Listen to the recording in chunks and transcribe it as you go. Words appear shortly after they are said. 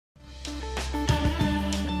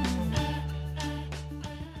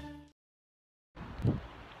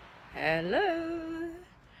Hello,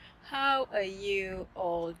 how are you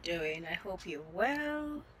all doing? I hope you're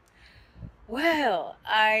well. Well,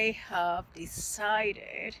 I have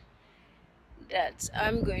decided that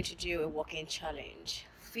I'm going to do a walking challenge,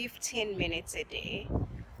 15 minutes a day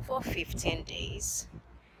for 15 days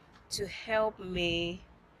to help me,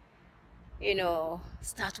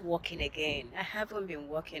 start walking again. I haven't been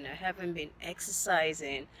walking, I haven't been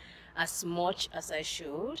exercising as much as I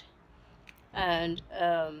should, and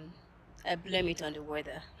I blame it on the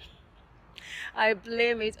weather. I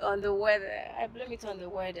blame it on the weather. I blame it on the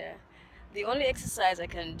weather. The only exercise I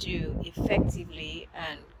can do effectively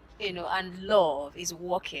and love is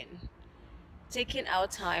walking. Taking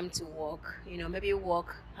out time to walk, maybe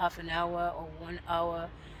walk half an hour or 1 hour.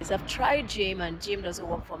 So I've tried gym and gym doesn't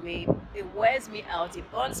work for me. It wears me out,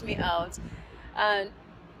 it burns me out. And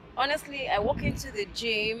honestly, I walk into the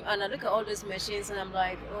gym and I look at all those machines and I'm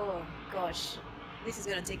like, oh gosh, this is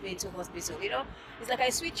gonna take me into hospital. It's like I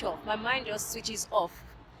switch off. My mind just switches off.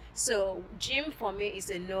 So gym for me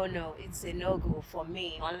is a no-no. It's a no-go for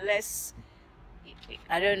me unless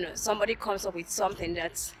I don't know, somebody comes up with something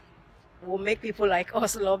that will make people like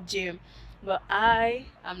us love gym. But I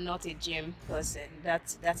am not a gym person.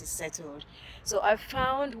 That is settled. So I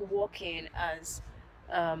found walking as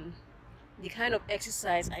the kind of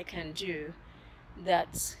exercise I can do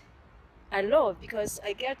that I love because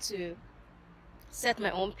I get to set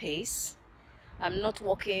my own pace. I'm not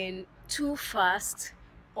walking too fast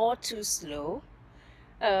or too slow.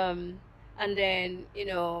 And then,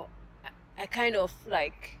 I kind of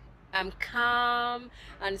like, I'm calm,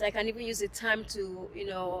 and I can even use the time to,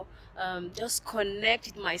 just connect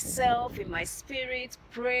with myself, with my spirit,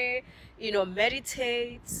 pray,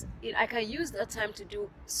 meditate. I can use that time to do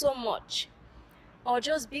so much, or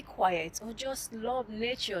just be quiet, or just love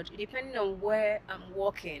nature, depending on where I'm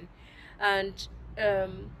walking, and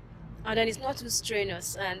and then it's not too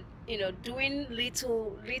strenuous, and doing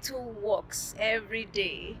little walks every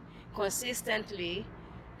day consistently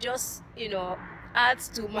just adds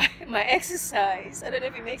to my exercise. I don't know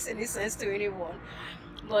if it makes any sense to anyone,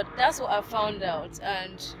 but that's what I found out,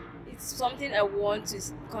 and it's something I want to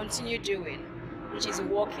continue doing, which is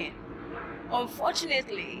walking.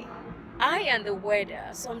 Unfortunately, I and the weather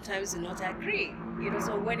sometimes do not agree.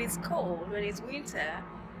 So when it's cold, when it's winter,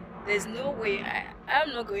 there's no way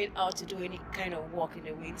I'm not going out to do any kind of walk in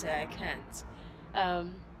the winter. I can't.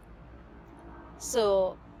 Um,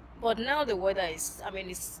 so, but now the weather is,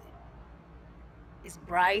 it's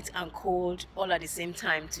bright and cold all at the same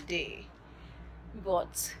time today.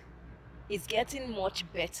 But it's getting much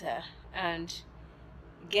better and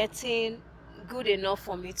getting good enough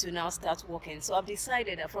for me to now start walking. So I've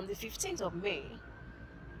decided that from the 15th of May,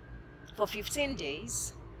 for 15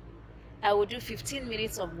 days, I will do 15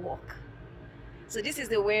 minutes of walk. So this is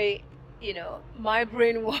the way, my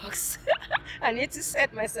brain works. I need to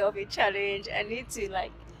set myself a challenge. I need to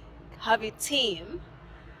like have a team,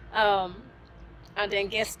 and then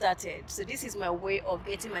get started. So this is my way of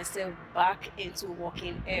getting myself back into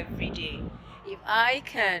walking every day. If I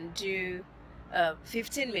can do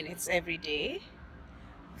 15 minutes every day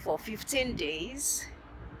for 15 days,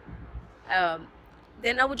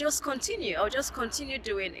 then I will just continue. I'll just continue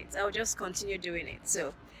doing it. I'll just continue doing it.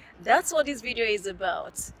 So that's what this video is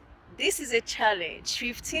about. This is a challenge,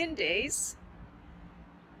 15 days,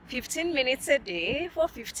 15 minutes a day for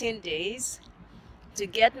 15 days to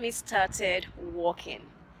get me started walking.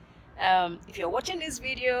 If you're watching this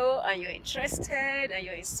video and you're interested and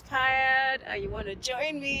you're inspired and you want to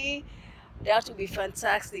join me, that would be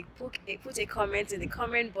fantastic. Put a comment in the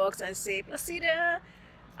comment box and say, Placida,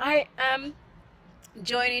 I am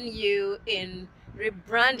joining you in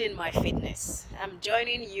rebranding my fitness. I'm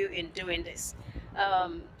joining you in doing this.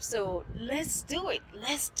 So let's do it.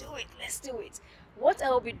 Let's do it. Let's do it. What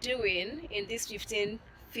I'll be doing in these 15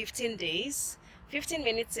 days, 15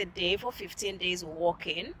 minutes a day for 15 days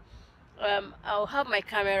walking, I'll have my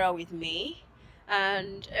camera with me,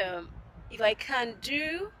 and if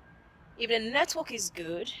the network is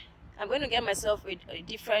good, I'm going to get myself a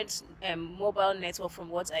different mobile network from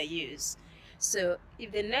what I use. So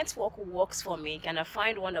if the network works for me, can I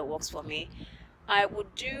find one that works for me, I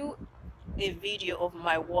would do a video of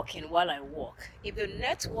my walking while I walk. If the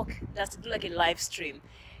network, that's to do like a live stream.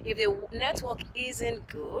 If the network isn't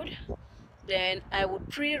good, then I would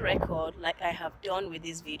pre-record, like I have done with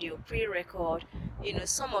this video, pre-record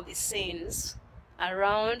some of the scenes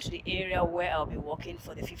around the area where I'll be walking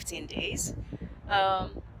for the 15 days.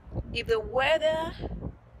 If the weather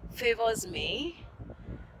favors me,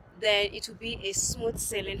 then it will be a smooth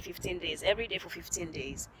sailing 15 days, every day for 15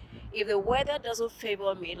 days. If the weather doesn't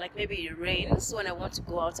favor me, like maybe it rains when I want to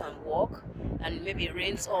go out and walk, and maybe it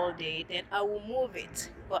rains all day, then I will move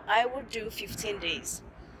it. But I will do 15 days.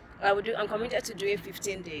 I'm committed to doing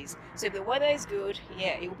 15 days. So if the weather is good,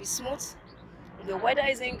 yeah, it will be smooth. If the weather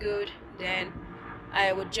isn't good, then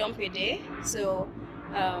I would jump a day. So,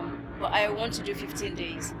 but I want to do 15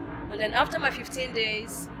 days. And then after my 15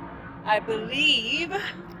 days, I believe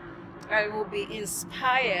I will be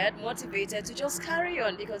inspired, motivated to just carry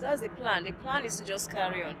on, because that's the plan. The plan is to just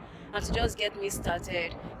carry on and to just get me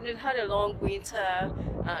started. We've had a long winter,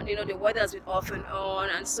 and the weather's been off and on,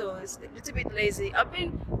 and so it's a little bit lazy. I've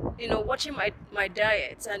been, watching my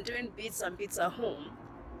diet and doing bits and bits at home.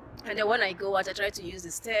 And then when I go out, I try to use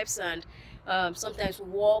the steps and sometimes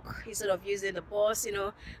walk instead of using the bus.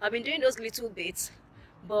 I've been doing those little bits,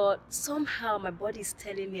 but somehow my body is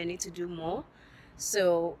telling me I need to do more.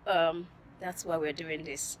 So that's why we're doing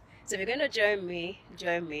this. So if you're going to join me.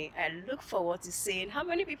 I look forward to seeing how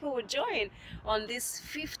many people will join on this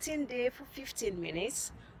 15-day for 15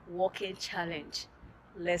 minutes walking challenge.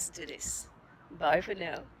 Let's do this. Bye for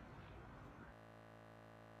now.